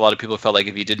I think a lot of people felt like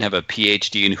if you didn't have a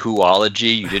PhD in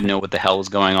Whoology, you didn't know what the hell was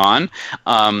going on.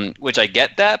 Which I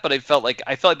get that, but I felt like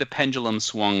the pendulum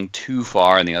swung too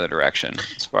far in the other direction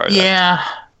as far as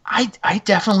I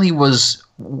definitely was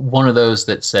one of those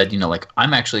that said,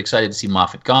 I'm actually excited to see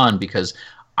Moffat gone, because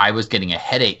I was getting a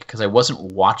headache because I wasn't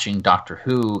watching Doctor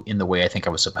Who in the way I think I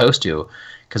was supposed to,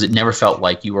 because it never felt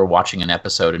like you were watching an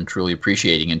episode and truly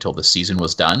appreciating until the season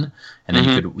was done, and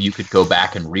then you could go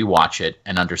back and rewatch it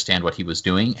and understand what he was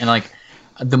doing. And like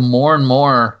the more and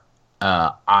more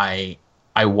I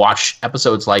watch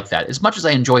episodes like that, as much as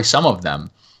I enjoy some of them,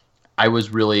 I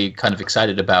was really kind of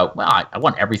excited about. Well, I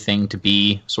want everything to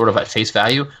be sort of at face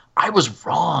value. I was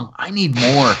wrong. I need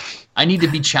more. I need to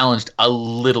be challenged a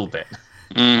little bit.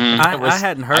 I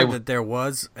hadn't heard that there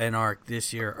was an arc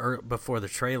this year before the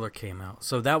trailer came out.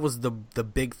 So that was the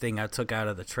big thing I took out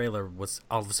of the trailer, was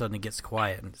all of a sudden it gets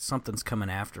quiet and something's coming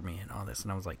after me and all this.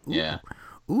 And I was like,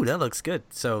 ooh, that looks good.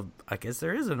 So I guess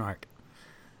there is an arc.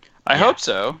 I hope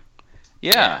so.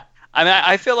 Yeah. I mean,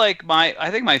 I feel like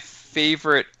I think my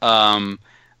favorite arc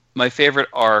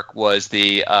was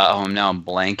the now I'm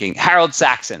blanking, Harold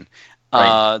Saxon.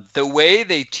 Right. The way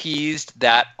they teased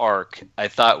that arc, I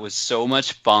thought was so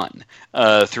much fun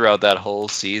throughout that whole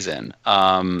season.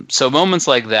 So moments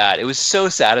like that, it was so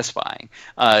satisfying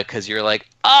because you're like,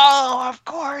 oh, of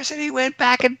course, and he went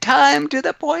back in time to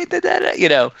the point that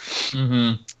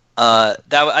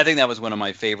I think that was one of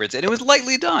my favorites, and it was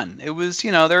lightly done. It was,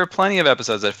 there were plenty of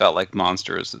episodes that felt like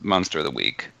Monster of the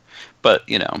Week, but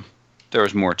there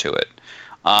was more to it.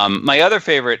 My other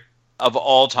favorite of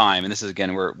all time, and this is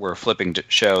again we're flipping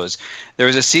shows. There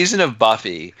was a season of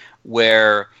Buffy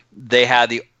where they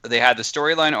had the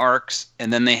storyline arcs,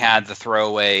 and then they had the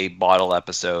throwaway bottle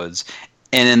episodes.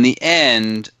 And in the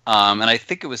end, and I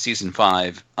think it was season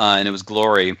 5, and it was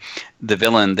Glory, the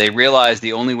villain, they realized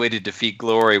the only way to defeat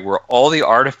Glory were all the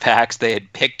artifacts they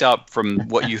had picked up from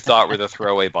what you thought were the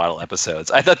throwaway bottle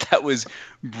episodes. I thought that was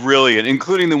brilliant,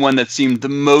 including the one that seemed the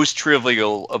most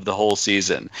trivial of the whole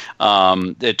season.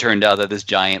 It turned out that this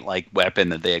giant weapon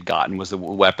that they had gotten was the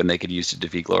weapon they could use to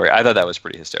defeat Glory. I thought that was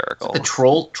pretty hysterical. The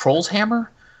Troll's hammer?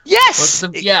 Yes!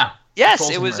 Yes,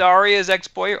 it was Arya's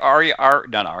ex-boyfriend.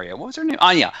 Not Arya. What was her name?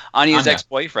 Anya. Anya's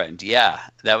ex-boyfriend. Yeah,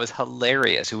 that was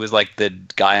hilarious. Who was like the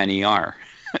guy on ER.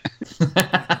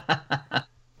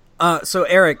 So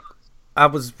Eric, I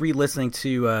was re-listening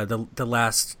to the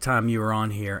last time you were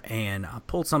on here, and I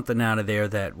pulled something out of there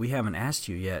that we haven't asked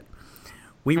you yet.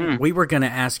 We were going to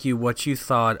ask you what you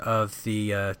thought of the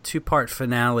 2-part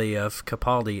finale of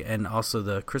Capaldi and also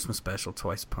the Christmas special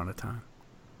Twice Upon a Time.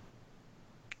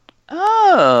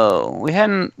 Oh, we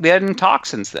hadn't talked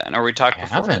since then, or we talked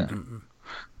before then.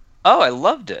 Oh, I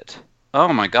loved it.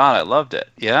 Oh my god, I loved it.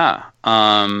 Yeah.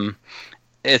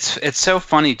 It's so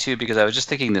funny too, because I was just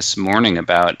thinking this morning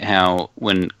about how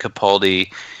when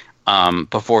Capaldi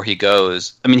before he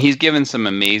goes. I mean, he gave some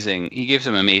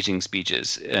amazing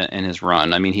speeches in his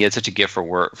run. I mean, he had such a gift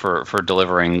for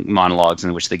delivering monologues,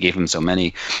 in which they gave him so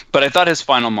many. But I thought his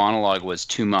final monologue was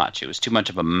too much. It was too much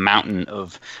of a mountain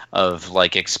of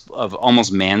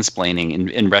almost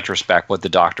mansplaining in retrospect what the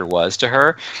Doctor was to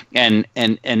her, and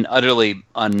utterly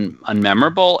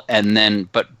unmemorable. And then,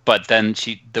 but then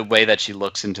the way that she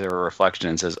looks into her reflection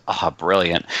and says, "Ah,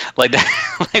 brilliant!" Like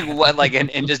that, like what, like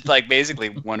and just like basically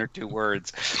one or two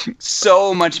words,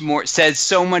 so much more says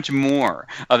so much more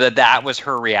of that was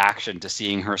her reaction to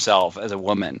seeing herself as a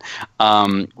woman,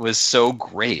 was so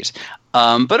great.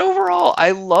 But overall,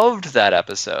 I loved that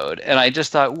episode, and I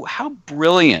just thought, how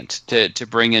brilliant to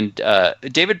bring in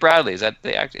David Bradley. Is that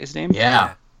his name?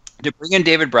 Yeah. To bring in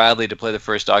David Bradley to play the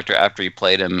first Doctor after he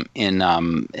played him in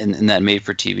that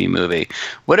made-for-TV movie.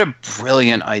 What a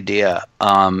brilliant idea!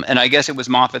 And I guess it was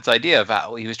Moffat's idea of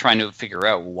how he was trying to figure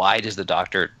out, why does the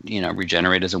Doctor,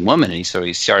 regenerate as a woman? And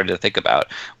he started to think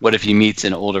about, what if he meets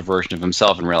an older version of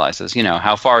himself and realizes,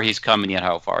 how far he's come and yet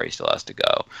how far he still has to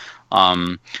go.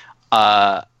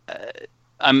 I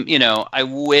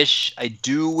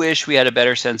do wish we had a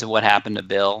better sense of what happened to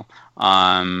Bill.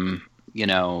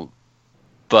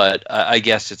 But I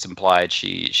guess it's implied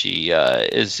she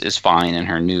is fine in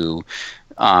her new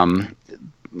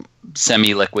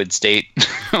semi-liquid state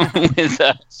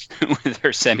with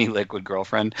her semi-liquid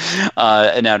girlfriend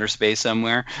in outer space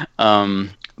somewhere.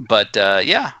 But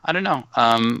I don't know.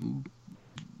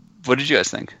 What did you guys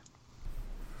think?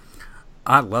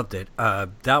 I loved it.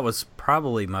 That was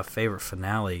probably my favorite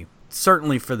finale,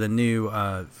 certainly for the new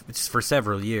for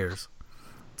several years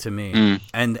to me.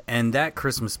 And that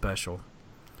Christmas special.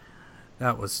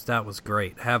 That was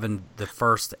great, having the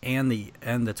first and the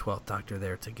 12th Doctor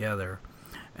there together,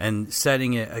 and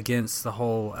setting it against the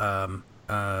whole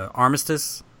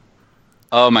armistice.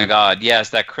 Oh my God!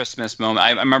 Yes, that Christmas moment.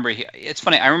 I remember. It's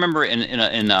funny. I remember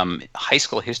in high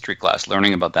school history class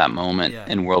learning about that moment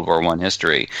in World War I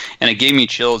history, and it gave me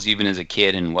chills even as a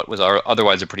kid in what was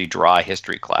otherwise a pretty dry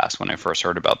history class when I first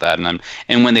heard about that.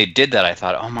 And when they did that, I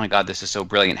thought, oh my God, this is so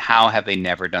brilliant. How have they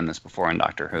never done this before in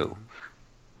Doctor Who?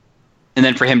 And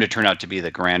then for him to turn out to be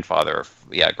the grandfather of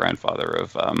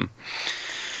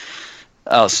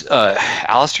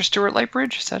Alistair Stewart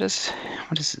Lightbridge. Is that his?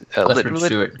 What is Alistair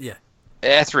Stewart? Yeah,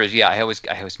 Etheridge. Yeah, I always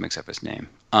mix up his name.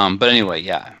 But anyway,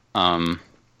 yeah,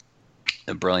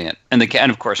 brilliant. And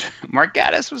of course, Mark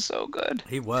Gatiss was so good.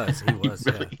 He was.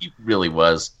 He really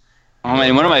was. Oh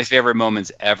man, one of my favorite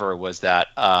moments ever was that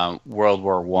World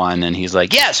War I, and he's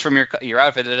like, "Yes, from your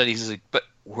outfit." And he's like, "But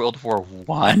World War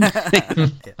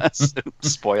I."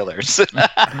 Spoilers.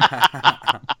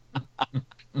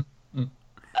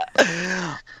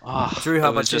 Drew, how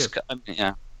about you?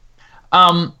 Yeah.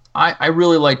 I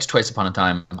really liked Twice Upon a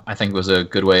Time. I think it was a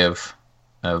good way of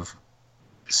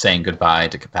saying goodbye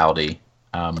to Capaldi.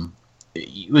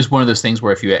 It was one of those things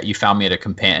where if you found me at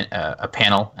a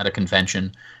panel at a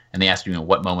convention and they asked me,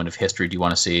 what moment of history do you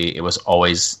want to see, it was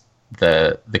always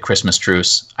the Christmas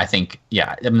truce. I think,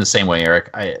 I'm the same way, Eric.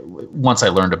 Once I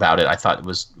learned about it, I thought it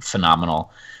was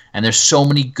phenomenal. And there's so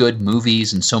many good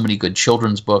movies and so many good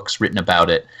children's books written about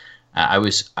it.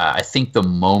 I think the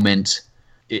moment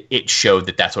it showed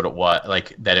that that's what it was,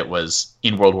 like that it was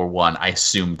in World War I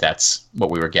assumed that's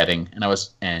what we were getting.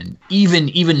 And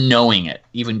even knowing it,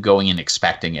 even going and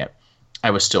expecting it, I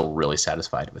was still really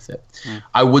satisfied with it.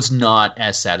 I was not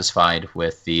as satisfied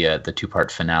with the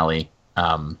two-part finale.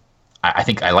 I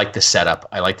think I like the setup.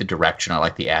 I like the direction. I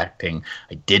like the acting.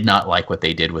 I did not like what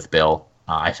they did with Bill.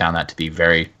 I found that to be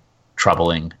very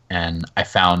troubling. And I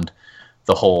found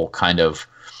the whole kind of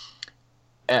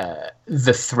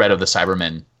the threat of the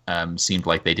Cybermen seemed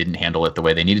like they didn't handle it the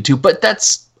way they needed to. But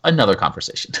that's another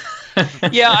conversation.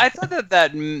 Yeah, I thought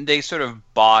that they sort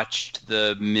of botched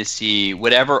the Missy,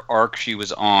 whatever arc she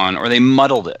was on, or they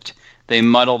muddled it. They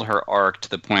muddled her arc to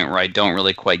the point where I don't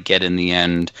really quite get in the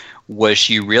end. Was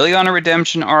she really on a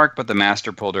redemption arc, but the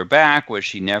Master pulled her back? Was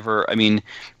she never? I mean,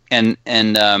 and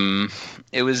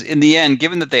it was in the end.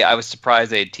 Given that I was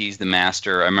surprised they had teased the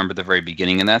Master. I remember the very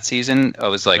beginning of that season. I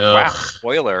was like, wow,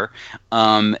 spoiler.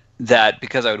 That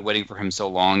because I was waiting for him so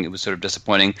long, it was sort of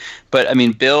disappointing. But I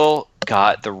mean, Bill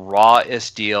got the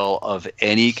rawest deal of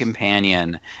any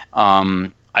companion.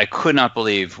 I could not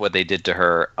believe what they did to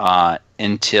her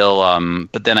until,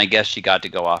 but then I guess she got to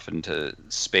go off into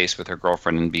space with her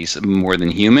girlfriend and be more than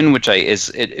human, which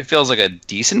it feels like a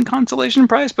decent consolation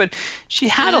prize. But she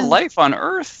had a life on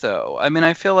Earth, though. I mean,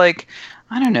 I feel like,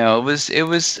 I don't know, it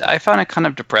was. I found it kind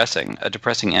of depressing, a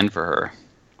depressing end for her.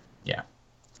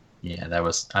 Yeah, I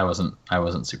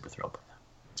wasn't super thrilled with that.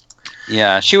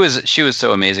 Yeah, she was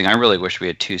so amazing. I really wish we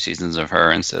had 2 seasons of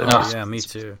her instead of. Oh yeah, me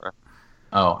too.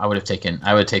 Oh, I would have taken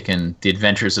The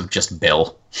Adventures of just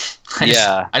Bill.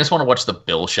 I just want to watch the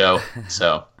Bill show.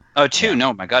 So. Oh, 2? Yeah.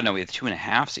 No, my God, no. We had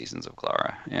 2.5 seasons of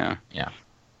Clara. Yeah. Yeah.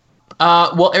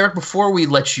 Well, Eric, before we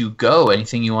let you go,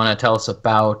 anything you want to tell us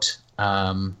about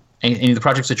any of the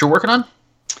projects that you're working on?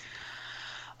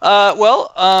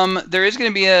 There is going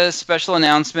to be a special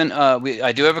announcement.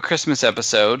 I do have a Christmas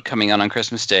episode coming out on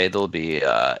Christmas Day. There'll be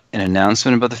an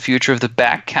announcement about the future of the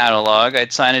back catalog.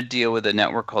 I'd signed a deal with a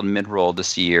network called Midroll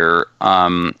this year,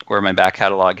 where my back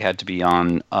catalog had to be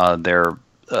on their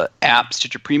app,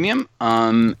 Stitcher Premium,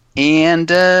 and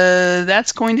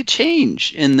that's going to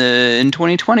change in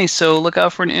 2020. So look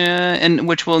out for and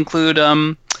which will include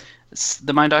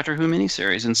the My Doctor Who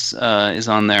miniseries is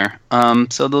on there.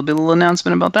 So there'll be a little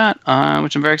announcement about that,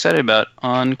 which I'm very excited about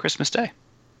on Christmas Day.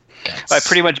 I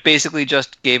pretty much basically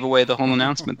just gave away the whole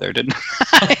announcement there, didn't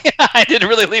I? I didn't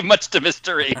really leave much to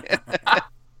mystery.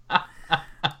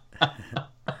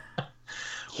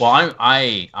 Well,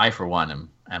 I for one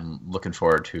am looking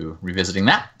forward to revisiting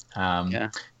that.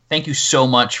 Thank you so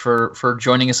much for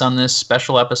joining us on this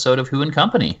special episode of Who and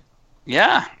Company.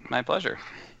 Yeah, my pleasure.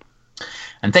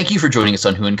 And thank you for joining us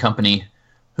on Who and Company.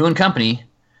 Who and Company,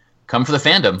 come for the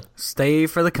fandom. Stay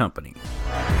for the company.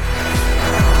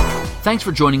 Thanks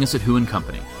for joining us at Who and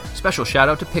Company. Special shout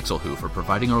out to Pixel Who for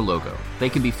providing our logo. They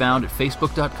can be found at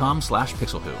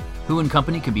facebook.com/pixelwho. Who and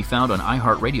Company can be found on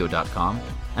iHeartRadio.com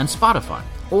and Spotify,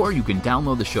 or you can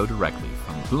download the show directly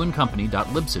from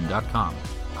whoandcompany.libsyn.com.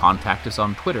 Contact us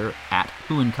on Twitter at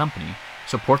Who and Company,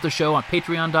 support the show at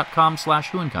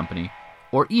patreon.com/whoandcompany,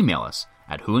 or email us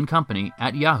at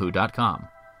whoandcompany@yahoo.com.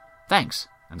 Thanks,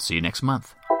 and see you next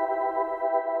month.